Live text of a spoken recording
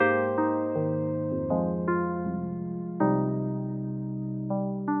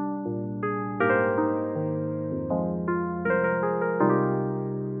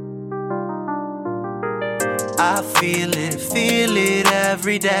I feel it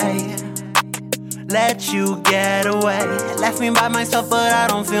every day. Let you get away. Left me by myself, but I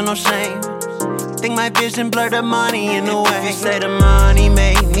don't feel no shame. Think my vision blurred the money in the way. You say the money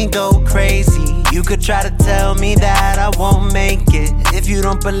made me go crazy. You could try to tell me that I won't make it. If you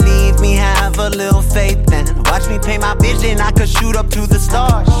don't believe me, have a little faith then. Watch me paint my vision, I could shoot up to the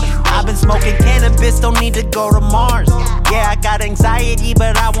stars. I've been smoking cannabis, don't need to go to Mars. Yeah, I got anxiety,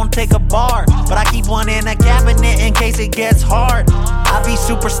 but I won't take a bar. But I keep one in a cabinet in case it gets hard. I be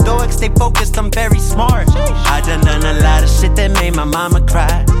super stoic, stay focused, I'm very smart. I done a lot of shit that made my mama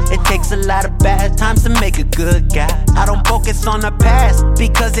cry. It takes a lot of bad times to make a good guy. I don't focus on the past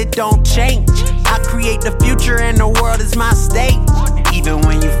because it don't change. I create the future and the world is my stage. Even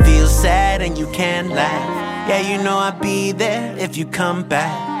when you feel sad and you can't laugh, yeah, you know I'll be there if you come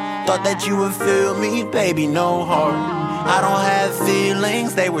back. Thought that you would feel me, baby, no heart. I don't have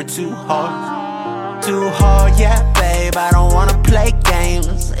feelings, they were too hard. Too hard, yeah, babe, I don't wanna play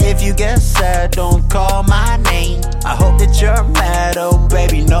games. If you get sad, don't call my name. I hope that you're mad, oh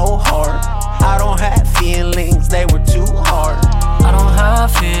baby, no heart. I don't have feelings, they were too hard. I don't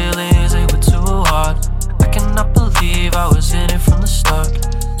have feelings, they were too hard. I cannot believe I was in it from the start.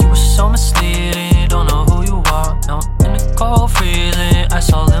 You were so misleading, don't know who you are. Now I'm in the cold freezing,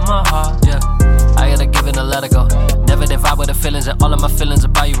 ice all in my heart. Yeah, I gotta give it and let it go. Never divide with the feelings, and all of my feelings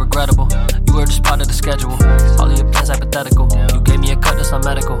about you regrettable. You were just part of the schedule, all of your plans hypothetical. You gave me a cut that's not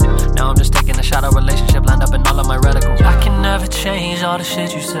medical. Now I'm just taking a shot of relationship lined up in all of my reticle. I can never change all the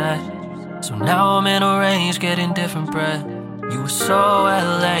shit you said, so now I'm in a range getting different bread. You were so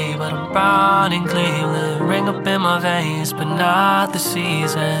LA, but I'm brown in Cleveland. Ring up in my veins, but not the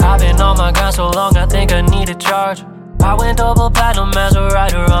season. I've been on my grind so long, I think I need a charge. I went double platinum as a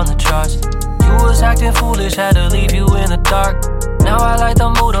writer on the charts. You was acting foolish, had to leave you in the dark. Now I light the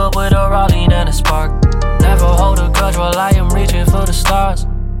mood up with a Raleigh and a spark. Never hold a grudge while I am reaching for the stars.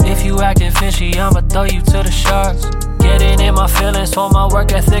 If you acting fishy, I'ma throw you to the sharks. Getting in my feelings, tore my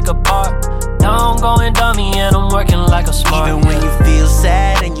work ethic apart. Now I'm going dummy and I'm working like a smart. Even when you feel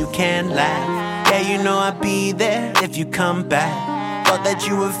sad and you can't laugh, yeah, you know I'll be there if you come back. Thought that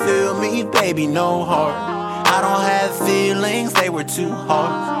you would feel me, baby, no heart. I don't have feelings, they were too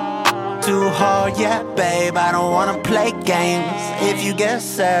hard. Too hard, yeah, babe, I don't wanna play games. If you get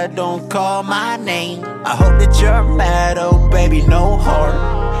sad, don't call my name. I hope that you're mad, oh baby, no heart.